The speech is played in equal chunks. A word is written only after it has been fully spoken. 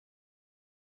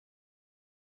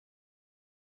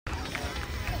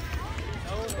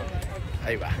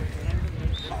Ahí va.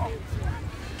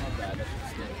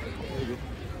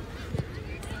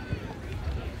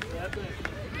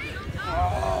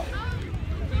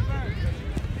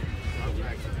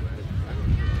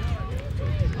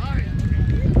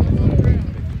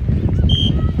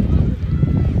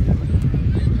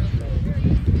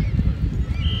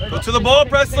 Go to the ball,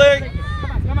 Presley.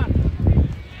 Come on.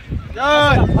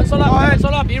 Hustle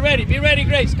up. Be ready,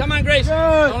 Grace. Come on, Grace.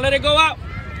 Don't let it go out.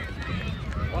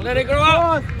 Don't let it go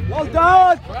out. Well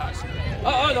done.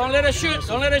 Don't let it shoot.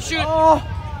 Oh.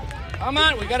 Come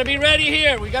on, we gotta be ready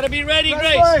here. We gotta be ready,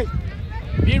 Grace.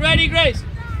 Be ready, Grace.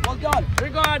 Well done. Here we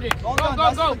go, Audrey. Well Go, done. go,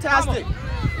 That's go. fantastic.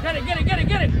 Get it.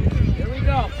 Here we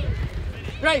go.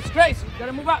 Grace,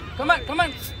 gotta move up. Come on.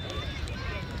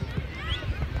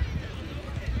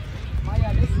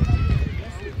 Maya, this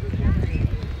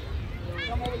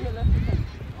come over here, left.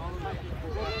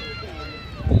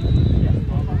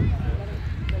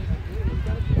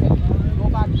 Go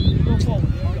back, go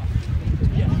forward.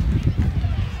 Yeah.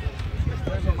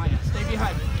 There we go, Maya. Stay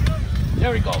behind.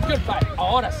 There we go. Good fight.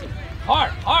 Ahora sí.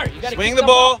 Hard. You gotta Swing keep the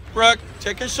ball, Brooke.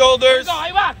 Check your shoulders. Go,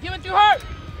 ahí va. Give it to her.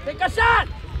 Take a shot.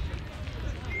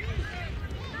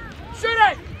 Shoot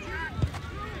it.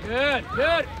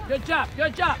 Good job.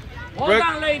 Hold Brooke,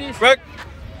 on, ladies. Brooke.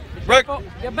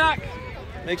 Get back.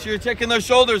 Make sure you're checking those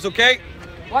shoulders, okay?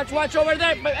 Watch over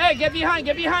there. But hey, get behind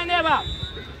Eva.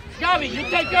 Gabi, you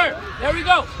take her. There we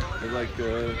go.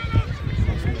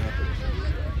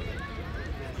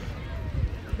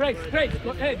 Grace.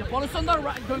 Hey, the ball is on the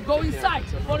right. Go inside.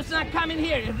 The ball is not coming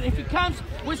here. If it comes,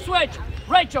 we switch.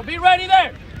 Rachel, be ready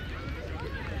there.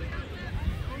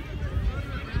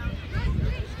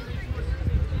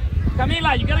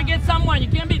 Camila, you gotta get someone. You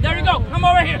can't be. There you go. Come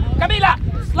over here. Camila,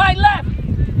 slide left.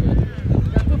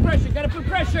 Gotta put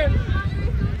pressure.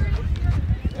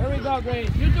 There we go, Grace.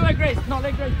 You do it, Grace. No,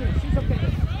 let Grace do it. She's okay.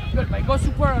 Good, but go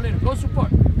support a little. There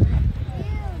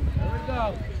we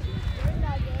go.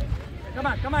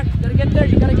 Come on. You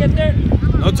gotta get there.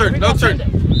 No turn.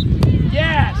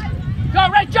 Yes. Go,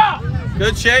 Rachel.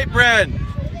 Good shape, Bren.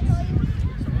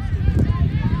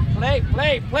 Play.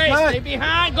 Stay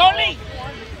behind. Go, Lee.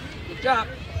 Good job.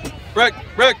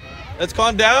 Brooke, let's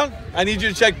calm down. I need you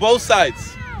to check both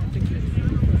sides.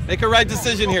 Make a right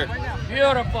decision here.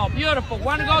 Beautiful.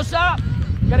 One goes up.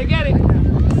 Gotta get it.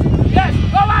 Yes.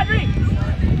 Go, Audrey.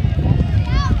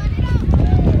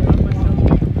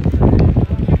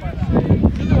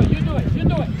 You do it. In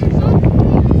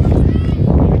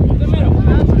the middle.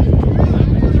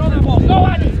 Throw the ball. Go,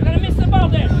 Audrey. You're gonna miss the ball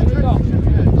there. There we go.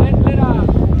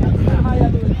 Let Maya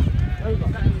do it. There we go.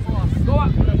 Go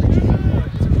up.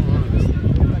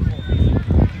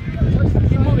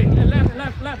 Keep moving.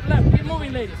 Left. Keep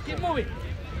moving, ladies. Keep moving.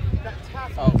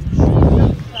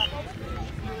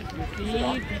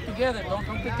 Feet together. Don't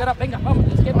pick it up. Venga, vamos.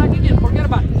 Let's get back again. Forget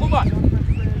about it. Move on.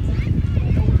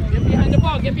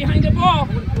 Get behind the ball.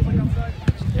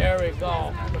 There we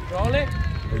go. Control it.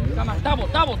 Come on.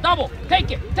 Double.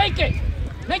 Take it.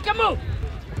 Make a move.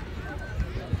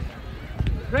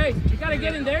 Grace, you gotta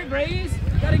get in there, Grace.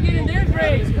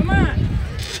 Come on.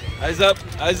 Eyes up.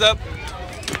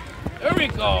 There we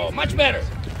go. Much better.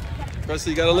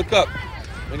 Presley, you gotta look up.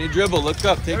 When you dribble, look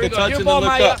up. Take a touch and then ball, look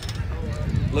Maya. up.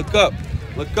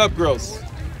 Look up, girls.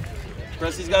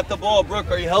 Presley's got the ball. Brooke,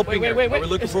 are you helping her? Wait. We're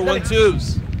looking for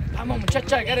 1-2s. Come on,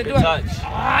 muchacha, I gotta do Good it. touch.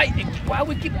 Why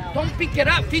we keep? Don't pick it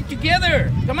up. Feet together.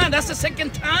 Come on, that's the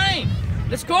second time.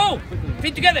 Let's go.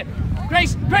 Feet together.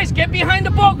 Grace, get behind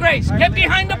the ball. Grace, get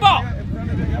behind the ball.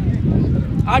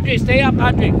 Audrey, stay up,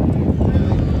 Audrey.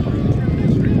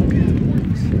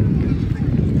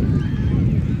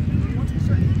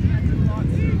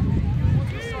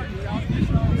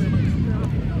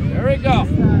 There we go.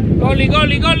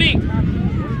 Goalie.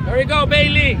 There we go,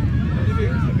 Bailey.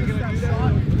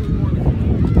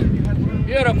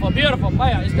 Beautiful.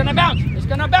 Fire. It's gonna bounce.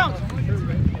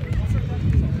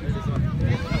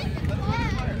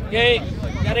 Okay,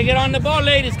 gotta get on the ball,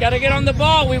 ladies. Gotta get on the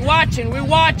ball. We're watching.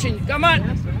 Come on.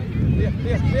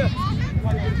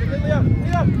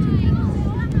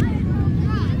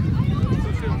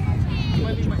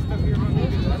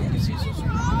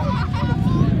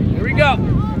 Here we go.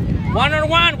 One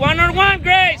on one,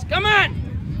 Grace. Come on.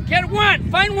 Get one.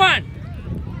 Find one.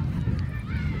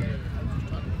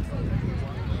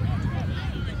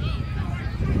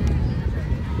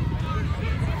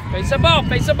 Face the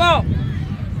ball.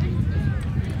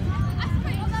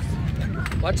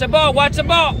 Watch the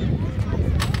ball.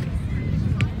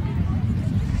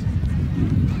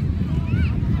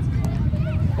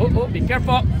 Oh, be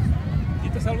careful.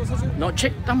 No,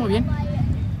 check, estamos bien.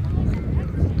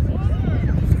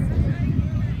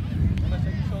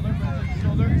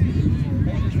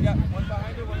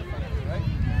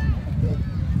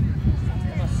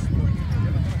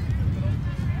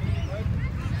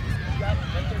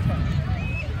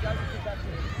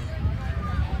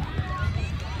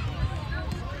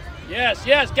 Yes,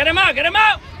 yes. Get him out. Get him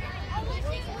out.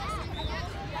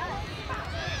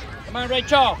 Come on,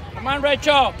 Rachel. Come on,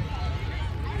 Rachel.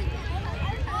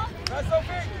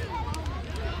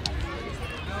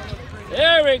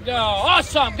 There we go.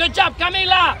 Awesome. Good job,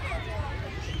 Camila.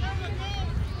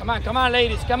 Come on,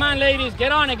 ladies. Come on, ladies.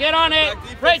 Get on it. Get on it.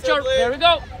 Rachel. There we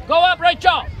go. Go up,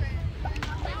 Rachel.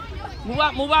 Move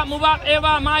up, move up, move up.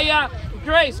 Eva, Maya,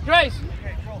 Grace, Grace.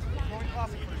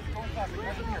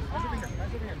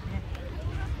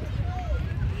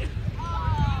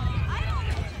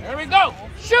 There we go.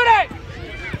 Shoot it.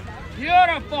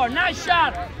 Beautiful. Nice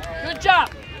shot. Good job.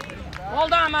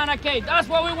 Hold on, Mana Kate. That's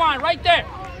what we want right there.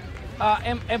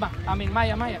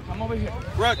 Maya, come over here.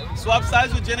 Brooke, swap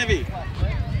sides with Genevieve.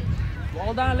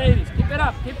 Hold on, ladies. Keep it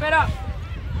up. Keep it up.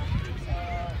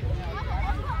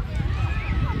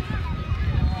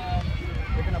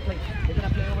 They're gonna play. They're gonna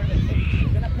play over there.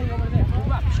 They're gonna play over there.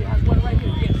 Move up. She has one right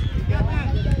here. Yes.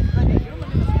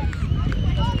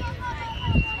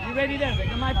 Be ready there.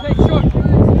 They might play short.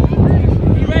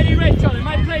 Be ready, Rachel. They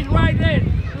might play right there.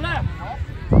 Left.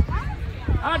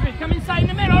 Audrey, come inside in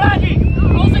the middle. Audrey,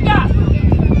 close the gap.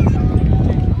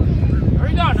 There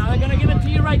we go. Now they're gonna give it to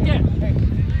you right there.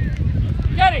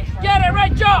 Get it,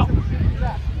 Rachel.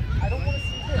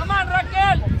 Come on,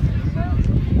 Raquel.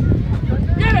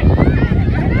 Get it.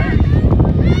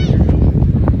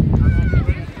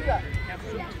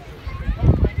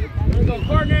 There we go,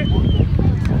 corner.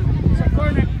 It's a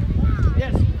corner.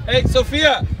 Yes. Hey,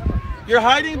 Sophia, you're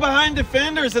hiding behind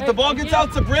defenders. If the ball gets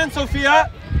out to Bryn, Sophia,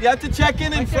 you have to check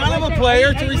in front of a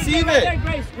player to receive it.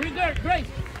 Grace. Grace.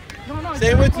 No,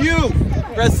 Same with you,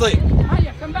 Presley.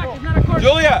 Maya, come back. It's not a corner.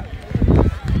 Julia.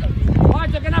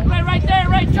 They're gonna play right there,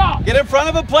 Rachel. Get in front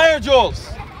of a player, Jules.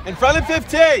 In front of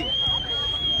 15.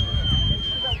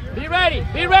 Be ready.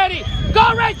 Be ready.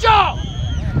 Go, Rachel.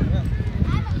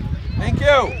 Thank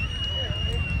you.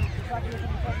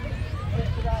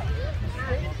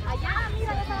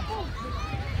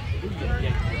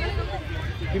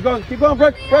 Keep going,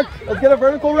 Brooke. Brooke, let's get a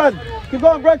vertical run. Keep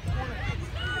going, Brooke.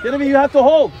 Genevieve, you have to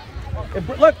hold.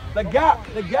 Look, the gap,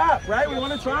 right? We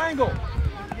want a triangle.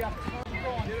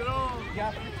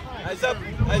 Eyes up,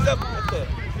 eyes up.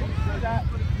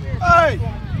 Hey!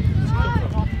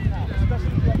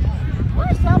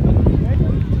 What is happening?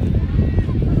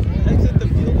 Exit the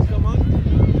field, come on.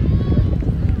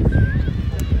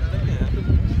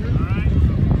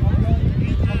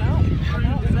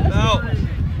 No.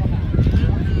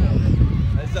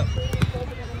 Eyes up.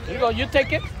 There you go, you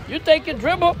take it,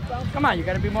 dribble. Come on, you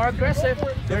gotta be more aggressive.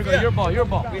 There you go, your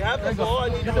ball. We have the ball, I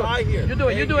need to eye here. You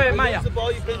do it, Maya. Use the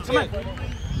ball, you've been in.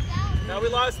 Now we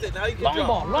lost it, now you can long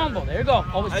drop. ball, there you go.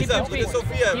 Always keep your feet.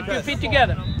 Sophia, keep your feet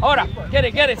together. Ora, get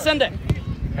it, send it.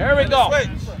 Here we go.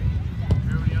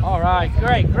 All right,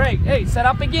 great. Hey, set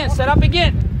up again.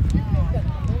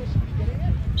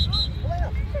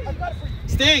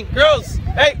 Sting, girls,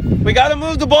 hey, we gotta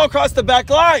move the ball across the back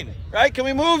line, right? Can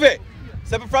we move it?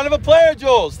 Step in front of a player,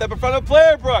 Jules. Step in front of a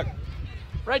player, Brooke.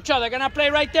 Rachel, they're gonna play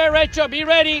right there, Rachel. Be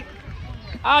ready.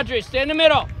 Audrey, stay in the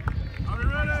middle.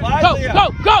 Slide,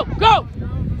 Go.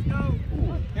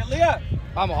 Here, Leah.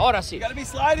 Vamos, ahora sí. You gotta be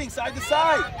sliding side to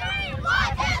side.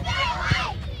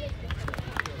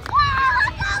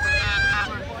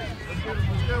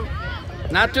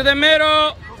 Not to the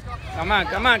middle. Come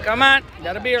on.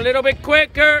 Gotta be a little bit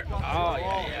quicker. Oh,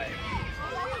 yeah.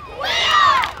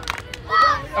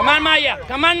 Come on, Maya.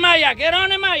 Get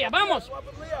on it, Maya. Vamos.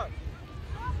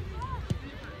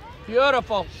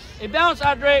 Beautiful. It bounced,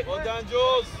 Audrey. Well done,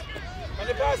 Jules. Find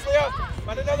a pass, Leah.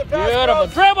 Find another pass. Beautiful.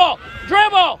 Girls.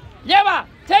 Dribble. Lleva.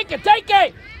 Take it.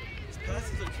 These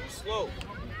passes are too slow.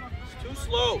 It's too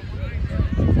slow.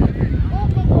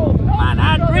 Come on,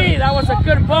 Audrey. That was a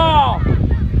good ball.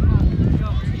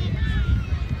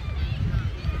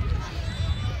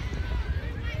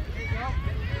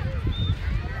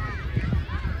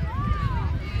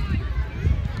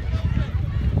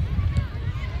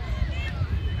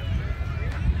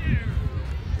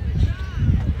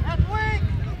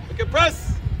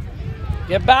 Press.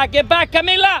 Get back,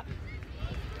 Camila.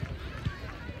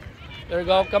 There we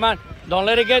go. Come on. Don't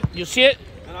let it get. You see it?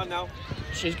 And on now.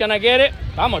 She's gonna get it.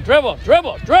 Vamos, dribble.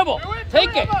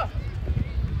 Take it.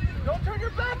 Don't turn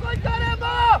your back like that,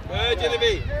 Emma. Good,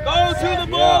 Genevieve. Go to the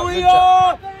ball, good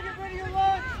Leah.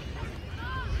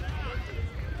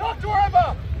 Talk to her,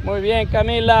 Emma. Muy bien,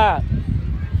 Camila.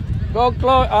 Go,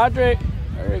 Chloe. Audrey.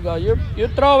 There you go. You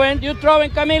throwing,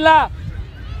 Camila.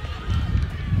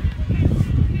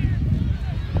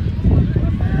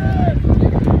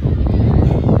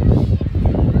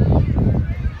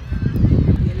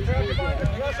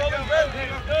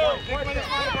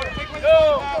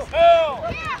 Go.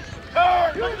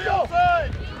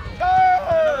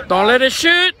 Don't let it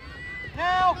shoot.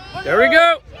 Now. There we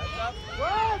go.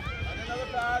 Another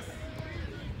pass.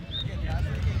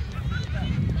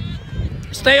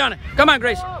 Stay on it. Come on,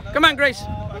 Grace. Come on, Grace.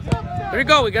 There you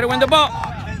go. We got to win the ball.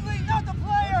 Finley, not the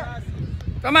player.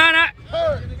 Come on.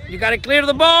 You got to clear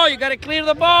the ball. You got to clear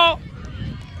the ball.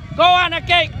 Go on,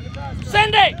 okay.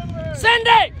 Cindy.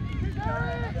 Cindy. You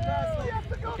have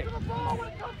to go to the ball when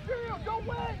it comes to you. Don't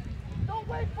wait. Don't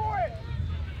wait for it.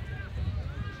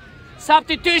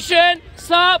 Substitution.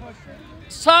 Sub,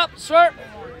 sir.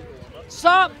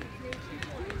 Sub.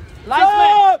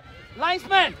 Linesman.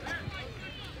 Linesman.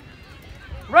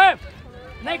 Ref.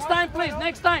 Next time, please.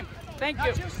 Next time. Thank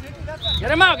you. Get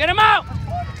him out. Get him out.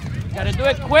 Gotta do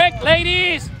it quick,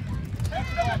 ladies.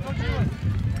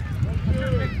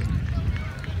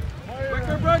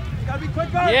 Quicker, Brooke. Gotta be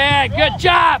quicker. Yeah, good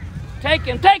job. Take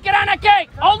him. Take it on a cake.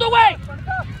 All the way.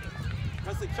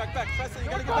 Presley, check back. Presley, you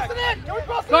gotta get Cross back. it in. Can we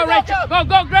cross it Go, in, Rachel. Malcolm?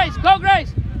 Go, Grace. Go,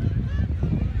 Grace.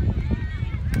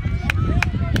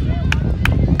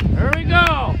 There we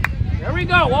go. There we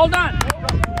go. Well done.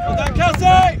 Well done,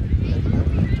 Kelsey.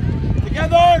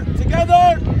 Together.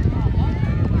 Together.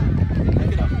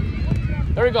 Take it up.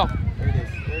 There we go. There it is.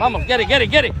 There it Vamos, get it, get it,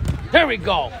 get it. There we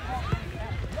go.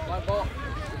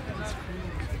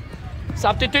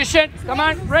 Substitution. Come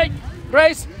on,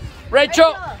 Grace.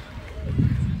 Rachel.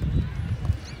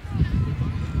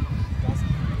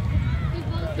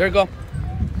 There you go.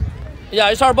 Yeah,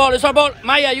 it's our ball. It's our ball.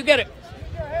 Maya, you get it.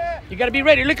 You gotta be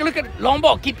ready. Look at long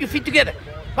ball. Keep your feet together.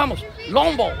 Vamos.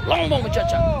 Long ball,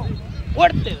 muchacha.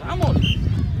 Fuerte. Vamos.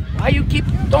 Why you keep?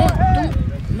 Don't do.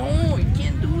 No, you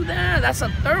can't do that. That's a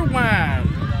third one.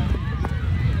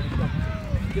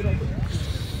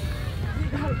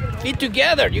 Feet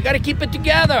together. You gotta keep it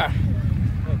together.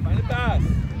 is. Find a pass.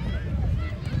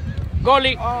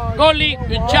 Goalie.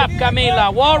 Good job,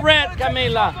 Camila. Wall red,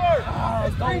 Camila.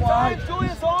 It's 3 times.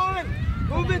 Julius on.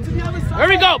 Move it to the other side. There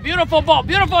we go. Beautiful ball.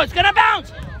 Beautiful. It's gonna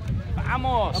bounce.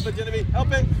 Vamos. Help it, Genevieve.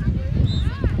 Help it.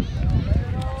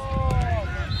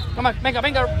 Come on. Venga.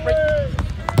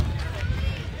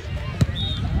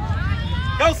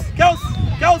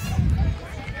 Kels.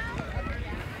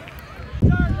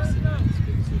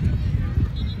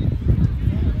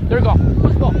 There we go.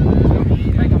 Let's go.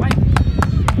 Venga.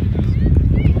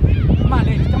 Come on,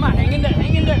 ladies. Come on. Hang in there.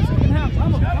 Second half.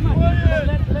 Vamos. Come on.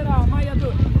 Let Maya do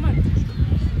it. Come on.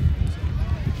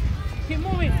 Keep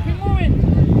moving.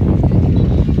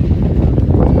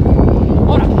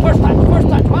 Hold first touch.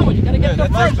 Vamos. You gotta get there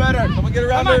That's much first. better. Come on, get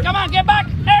around her. Come on. Get back.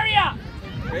 Area.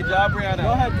 Great job, Brianna.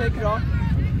 Go ahead, take it on.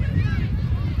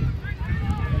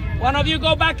 One of you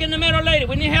go back in the middle, lady.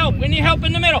 We need help in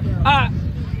the middle.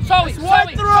 Zoe.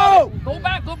 through. Go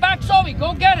back, Zoe.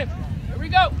 Go get him. Here we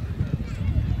go.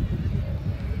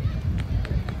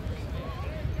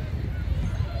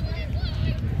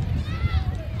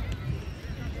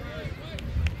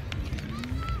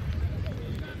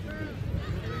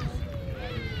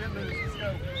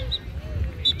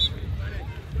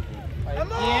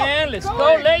 Yeah, let's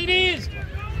go, ladies.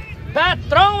 Bat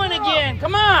throwing again.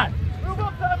 Come on. Move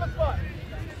up to the spot.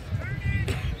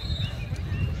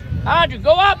 Audrey,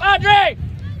 go up, Audrey.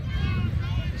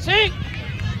 See?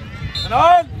 And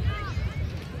on.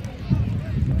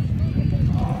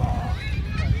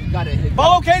 Got it.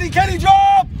 Follow Katie. Katie,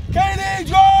 drop. Katie,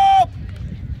 drop.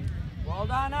 Well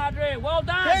done, Audrey. Well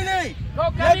done. Katie. Go,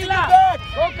 You have to get Camila. back.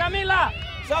 Go, Camila.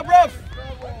 Stop, ref.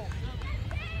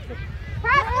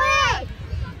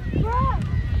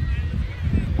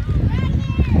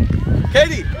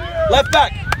 Katie, left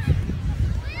back.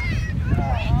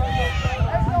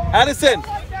 Addison,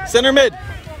 center mid.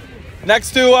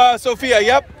 Next to Sophia,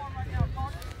 yep.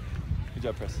 Good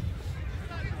job, Chris.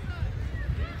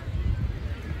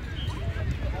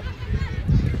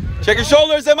 Check your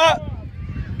shoulders, Emma.